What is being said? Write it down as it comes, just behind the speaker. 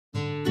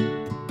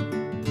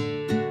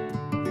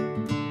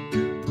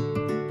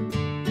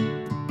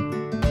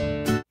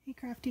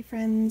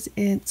friends,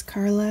 it's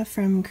Carla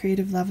from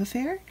Creative Love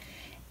Affair,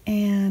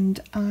 and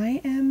I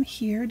am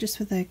here just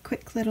with a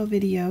quick little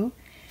video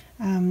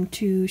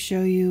to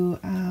show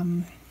you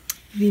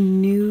the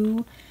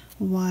new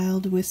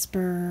Wild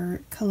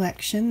Whisper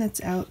collection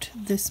that's out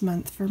this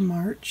month for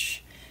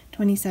March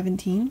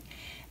 2017.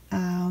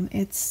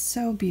 It's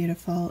so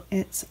beautiful.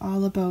 It's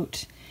all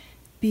about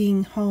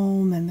being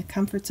home and the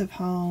comforts of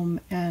home,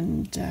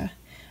 and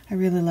I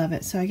really love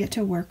it. So I get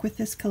to work with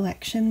this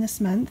collection this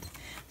month.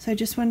 So I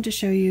just wanted to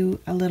show you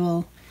a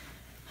little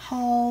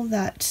haul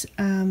that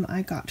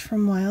I got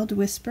from Wild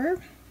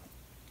Whisper.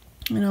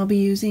 And I'll be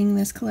using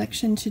this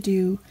collection to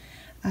do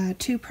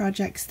 2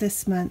 projects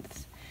this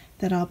month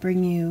that I'll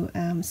bring you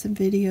some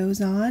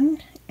videos on.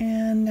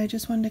 And I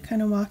just wanted to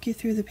kind of walk you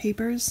through the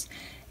papers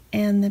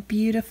and the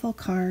beautiful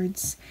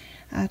cards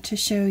to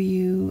show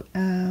you,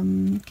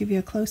 give you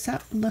a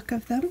close-up look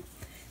of them.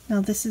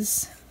 Now this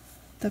is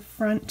the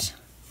front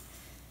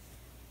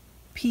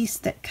piece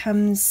that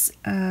comes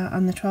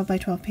on the 12 by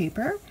 12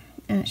 paper,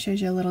 and it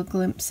shows you a little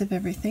glimpse of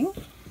everything.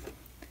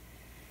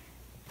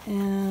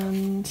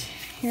 And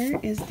here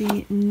is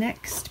the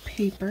next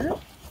paper.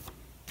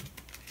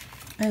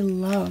 I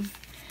love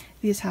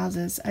these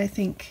houses. I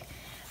think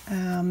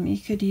you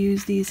could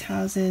use these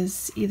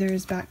houses either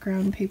as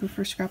background paper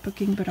for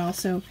scrapbooking, but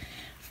also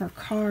for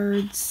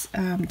cards,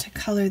 to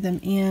color them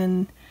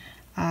in.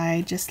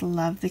 I just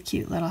love the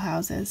cute little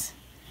houses.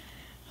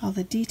 All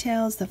the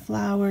details, the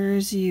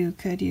flowers, you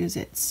could use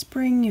it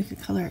spring, you could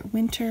color it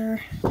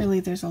winter. Really,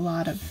 there's a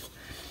lot of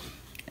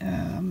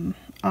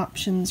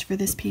options for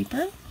this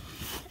paper.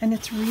 And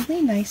it's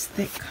really nice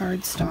thick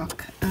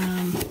cardstock.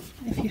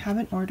 If you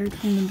haven't ordered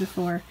from them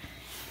before,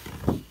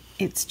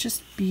 it's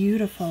just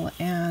beautiful,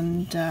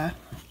 and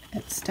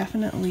it's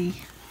definitely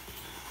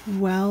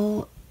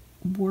well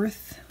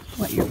worth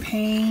what you're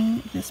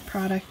paying. This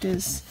product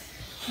is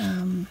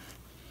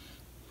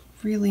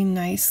really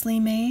nicely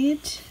made.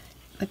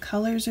 The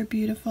colors are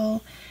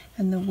beautiful,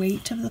 and the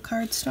weight of the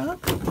cardstock.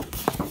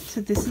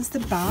 So this is the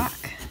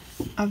back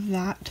of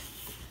that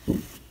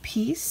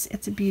piece.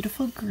 It's a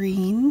beautiful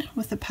green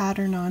with a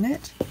pattern on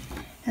it.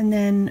 And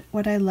then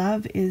what I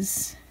love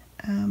is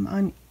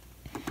on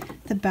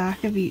the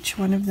back of each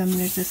one of them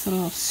there's this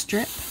little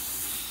strip,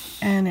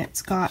 and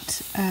it's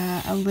got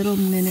a little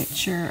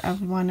miniature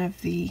of one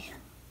of the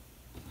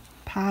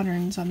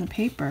patterns on the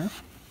paper.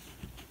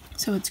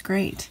 So it's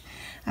great.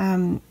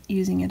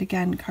 Using it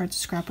again,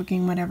 cards,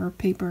 scrapbooking, whatever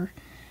paper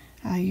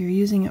you're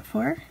using it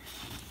for.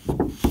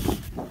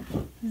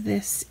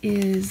 This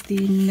is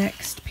the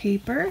next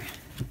paper,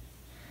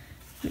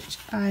 which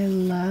I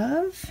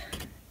love.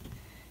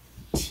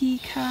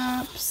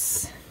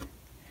 Teacups.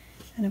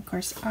 And of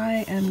course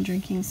I am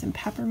drinking some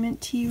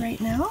peppermint tea right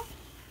now.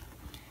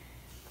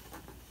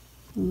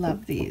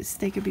 Love these.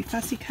 They could be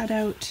fussy cut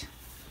out.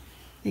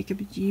 They could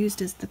be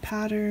used as the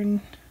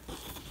pattern.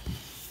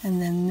 And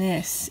then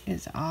this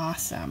is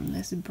awesome.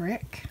 This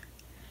brick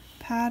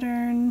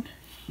pattern.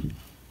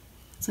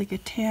 It's like a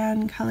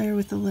tan color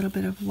with a little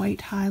bit of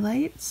white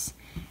highlights.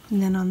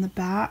 And then on the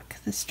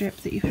back, the strip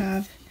that you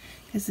have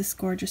is this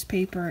gorgeous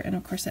paper, and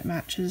of course it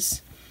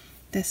matches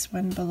this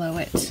one below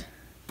it.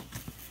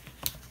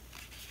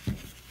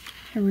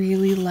 I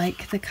really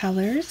like the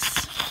colors.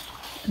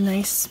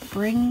 Nice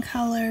spring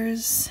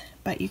colors,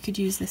 but you could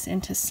use this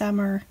into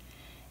summer,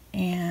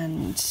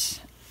 and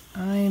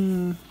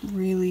I'm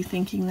really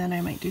thinking that I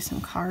might do some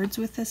cards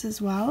with this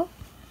as well.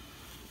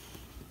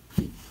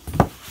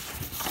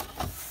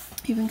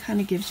 Even kind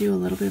of gives you a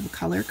little bit of a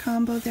color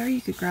combo there. You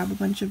could grab a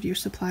bunch of your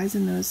supplies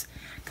in those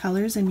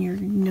colors, and you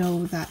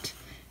know that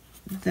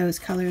those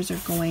colors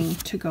are going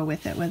to go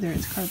with it, whether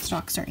it's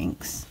cardstocks or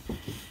inks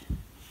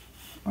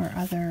or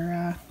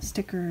other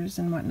stickers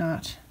and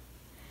whatnot.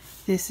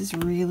 This is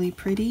really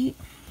pretty.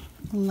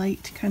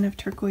 Light kind of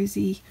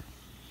turquoisey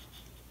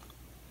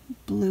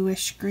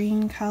bluish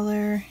green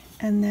color,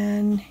 and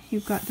then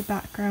you've got the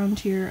background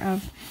here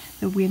of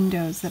the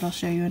windows that I'll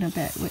show you in a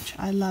bit, which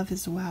I love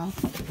as well.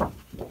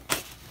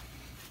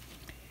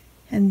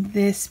 And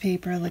this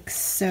paper looks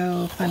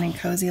so fun and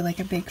cozy, like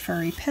a big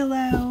furry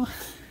pillow.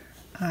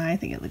 I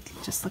think it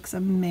just looks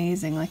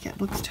amazing, like it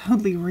looks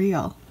totally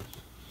real.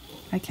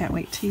 I can't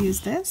wait to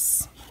use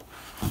this.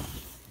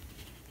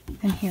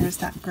 And here's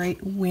that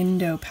great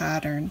window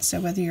pattern. So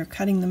whether you're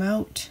cutting them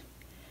out,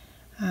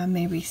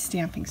 maybe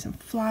stamping some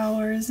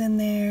flowers in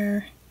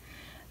there.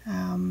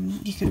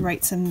 You could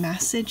write some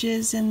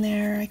messages in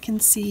there, I can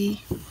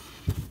see.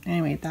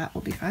 Anyway, that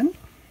will be fun.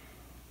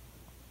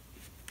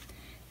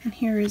 And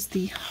here is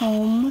the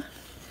home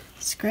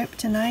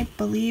script, and I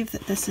believe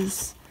that this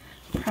is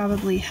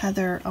probably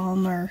Heather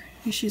Ulmer.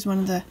 She's one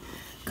of the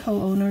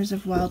co-owners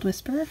of Wild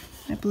Whisper.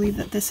 I believe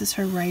that this is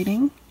her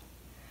writing,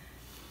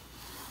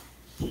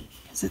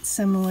 because it's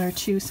similar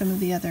to some of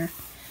the other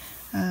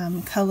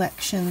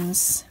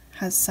collections.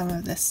 Has some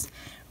of this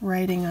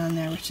writing on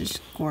there, which is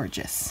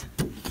gorgeous.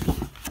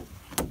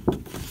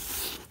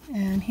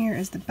 And here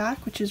is the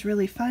back, which is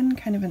really fun,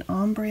 kind of an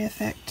ombre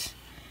effect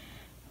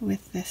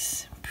with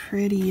this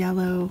pretty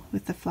yellow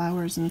with the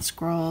flowers and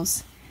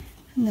scrolls.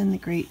 And then the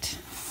great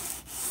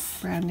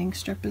branding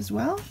strip as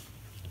well.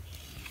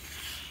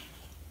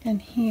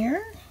 And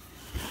here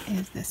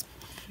is this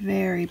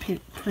very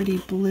pretty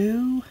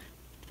blue,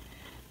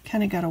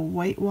 kind of got a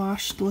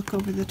whitewashed look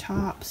over the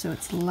top, so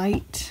it's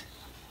light.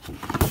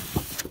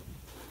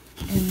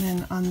 And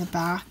then on the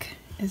back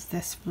is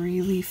this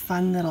really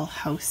fun little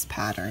house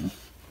pattern.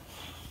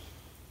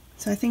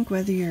 So I think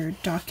whether you're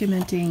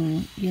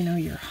documenting, you know,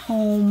 your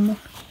home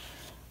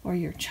or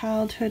your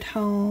childhood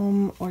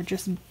home or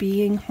just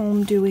being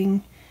home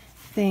doing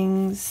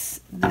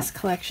things, this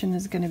collection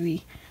is going to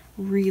be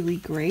really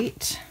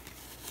great.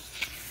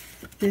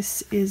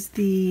 This is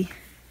the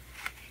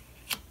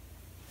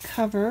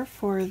cover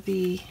for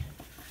the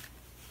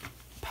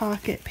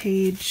pocket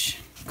page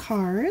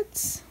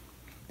cards.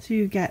 So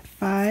you get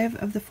 5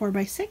 of the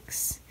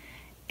 4x6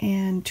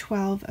 and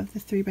 12 of the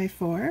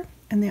 3x4,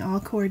 and they all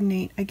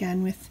coordinate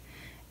again with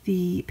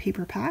the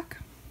paper pack.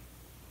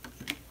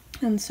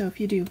 And so if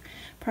you do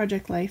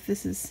Project Life,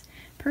 this is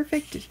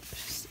perfect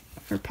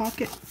for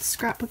pocket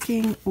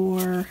scrapbooking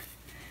or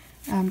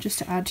just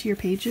to add to your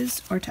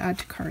pages or to add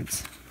to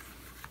cards.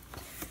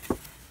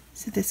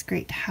 So this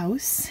great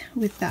house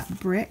with that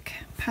brick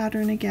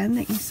pattern again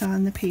that you saw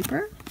in the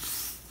paper.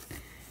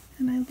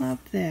 And I love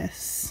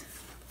this.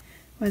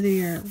 Whether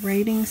you're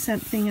writing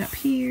something up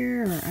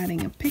here or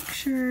adding a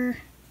picture,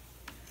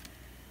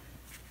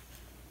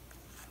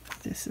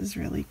 this is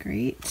really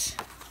great.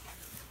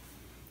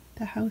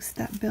 The house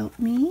that built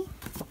me.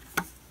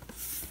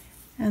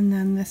 And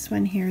then this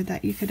one here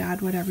that you could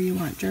add whatever you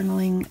want,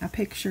 journaling, a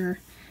picture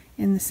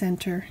in the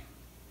center,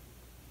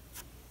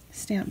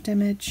 stamped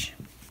image.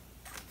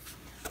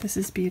 This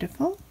is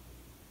beautiful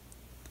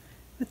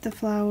with the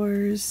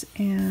flowers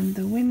and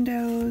the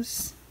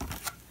windows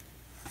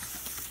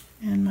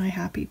and my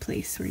happy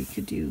place where you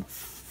could do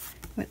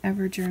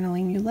whatever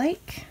journaling you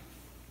like.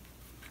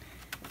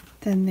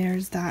 Then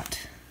there's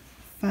that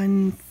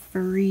fun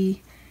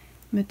furry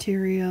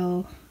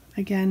material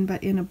again,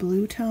 but in a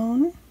blue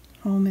tone.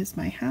 Home is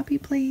my happy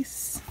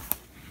place.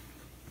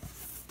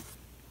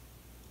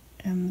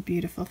 And the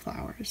beautiful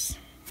flowers.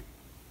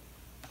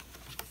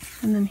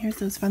 And then here's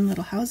those fun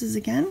little houses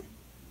again.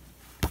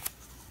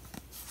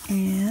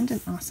 And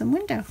an awesome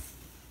window.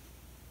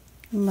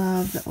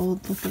 Love the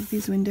old look of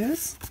these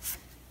windows.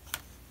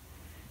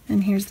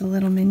 And here's the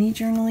little mini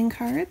journaling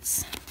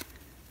cards.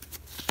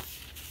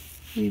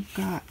 We've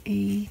got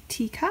a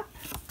teacup.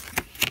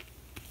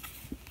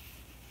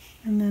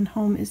 And then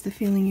home is the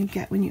feeling you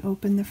get when you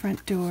open the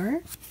front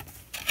door.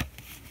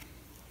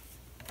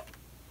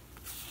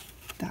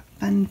 That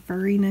fun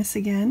furriness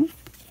again.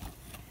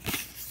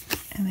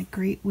 And a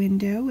great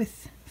window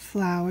with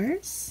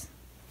flowers.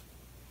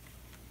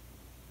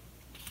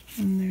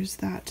 And there's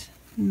that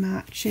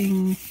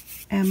matching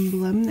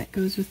emblem that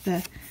goes with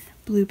the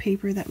blue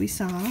paper that we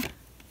saw.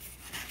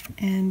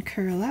 And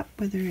curl up,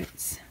 whether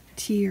it's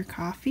tea or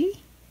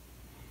coffee.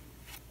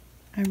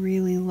 I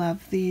really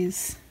love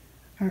these.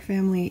 Our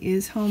family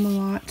is home a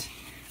lot.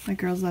 My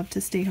girls love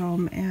to stay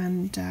home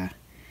and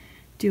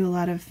do a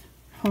lot of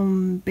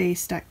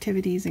home-based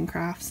activities and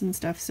crafts and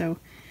stuff, so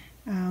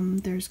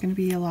there's going to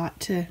be a lot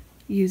to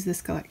use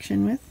this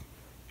collection with.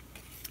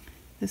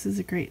 This is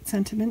a great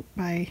sentiment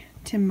by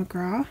Tim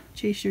McGraw.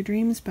 Chase your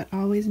dreams, but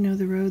always know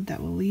the road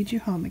that will lead you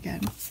home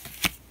again.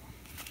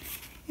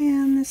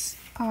 And this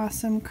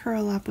awesome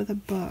curl up with a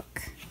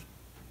book.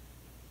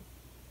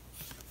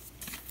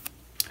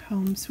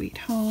 Home Sweet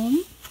Home.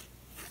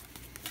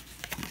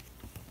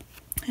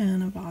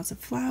 And a vase of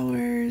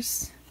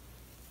flowers.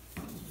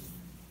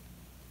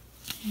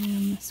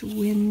 And this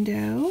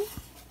window.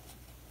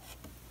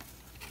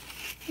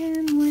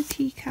 And more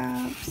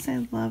teacups.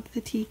 I love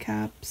the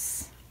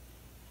teacups.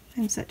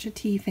 I'm such a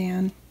tea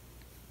fan.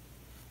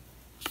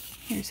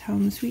 Here's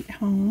Home Sweet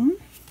Home.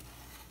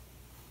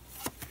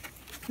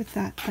 With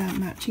that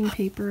matching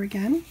paper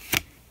again.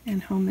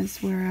 And home is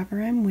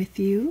wherever I'm with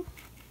you.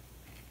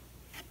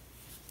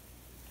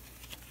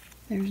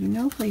 There's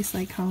no place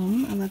like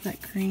home. I love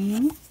that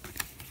green.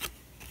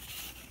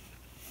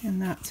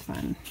 And that's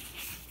fun.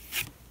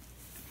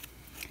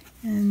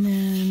 And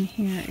then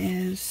here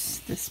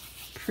is this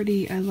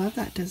pretty, I love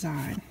that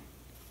design.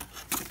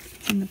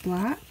 In the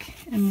black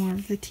and more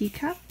of the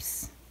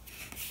teacups.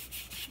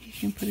 You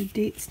can put a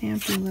date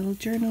stamp, do a little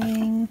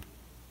journaling,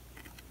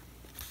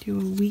 do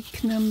a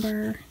week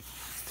number.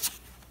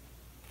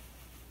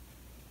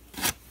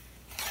 Oh,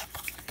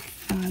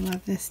 I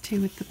love this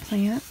too with the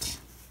plant.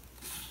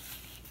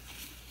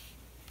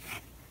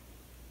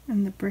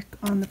 And the brick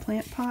on the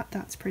plant pot,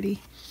 that's pretty.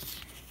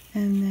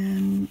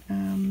 And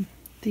then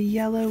the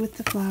yellow with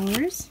the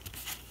flowers.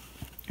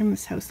 And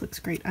this house looks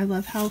great. I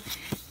love how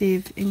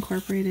they've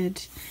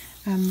incorporated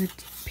the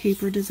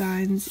paper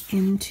designs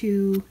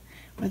into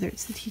whether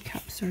it's the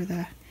teacups or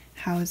the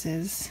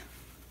houses.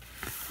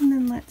 And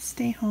then let's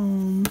stay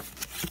home.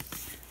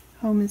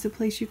 Home is a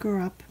place you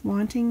grow up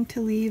wanting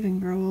to leave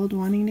and grow old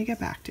wanting to get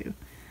back to.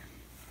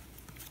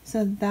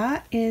 So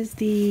that is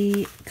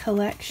the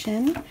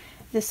collection.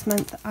 This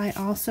month I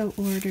also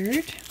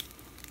ordered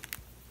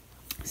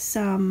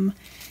some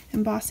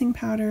embossing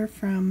powder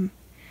from,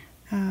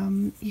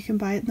 you can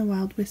buy it in the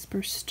Wild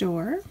Whisper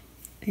store.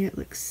 It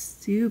looks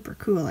super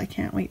cool. I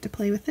can't wait to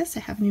play with this. I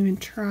haven't even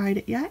tried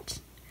it yet.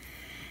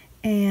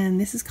 And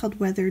this is called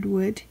Weathered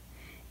Wood.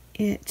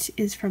 It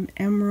is from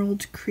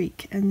Emerald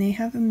Creek, and they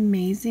have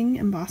amazing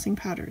embossing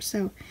powders.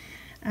 So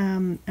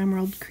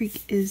Emerald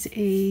Creek is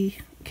a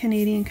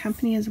Canadian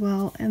company as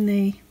well, and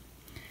they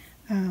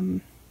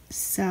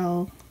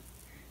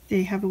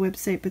they have a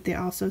website, but they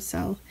also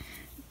sell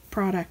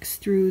products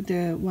through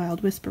the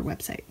Wild Whisper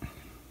website.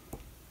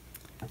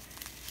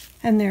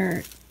 And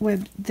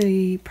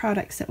the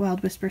products that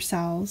Wild Whisper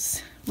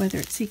sells, whether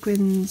it's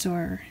sequins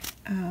or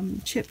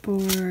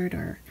chipboard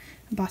or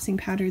embossing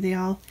powder, they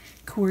all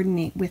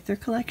coordinate with their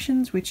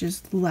collections, which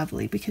is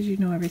lovely because you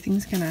know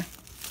everything's gonna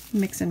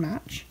mix and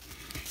match.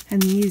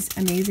 And these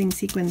amazing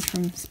sequins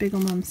from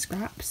Spiegelmum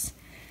Scraps,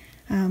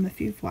 if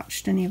you've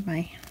watched any of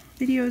my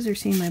videos or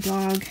seen my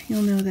blog,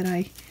 you'll know that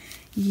I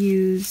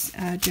use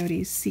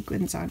Jody's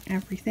sequins on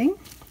everything.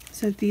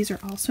 So these are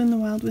also in the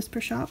Wild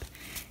Whisper shop,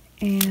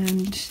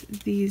 and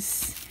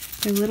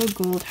they're little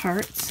gold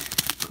hearts,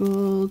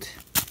 gold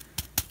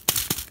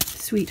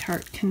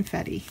sweetheart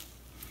confetti.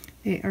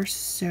 They are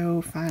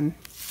so fun,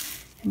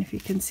 and if you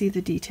can see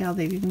the detail,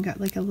 they've even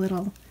got like a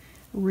little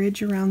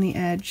ridge around the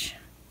edge.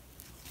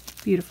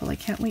 Beautiful. I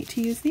can't wait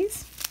to use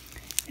these.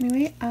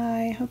 Anyway,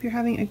 I hope you're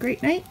having a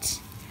great night,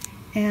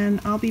 and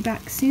I'll be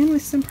back soon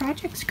with some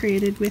projects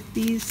created with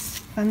these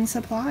fun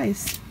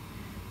supplies.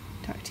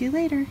 Talk to you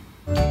later.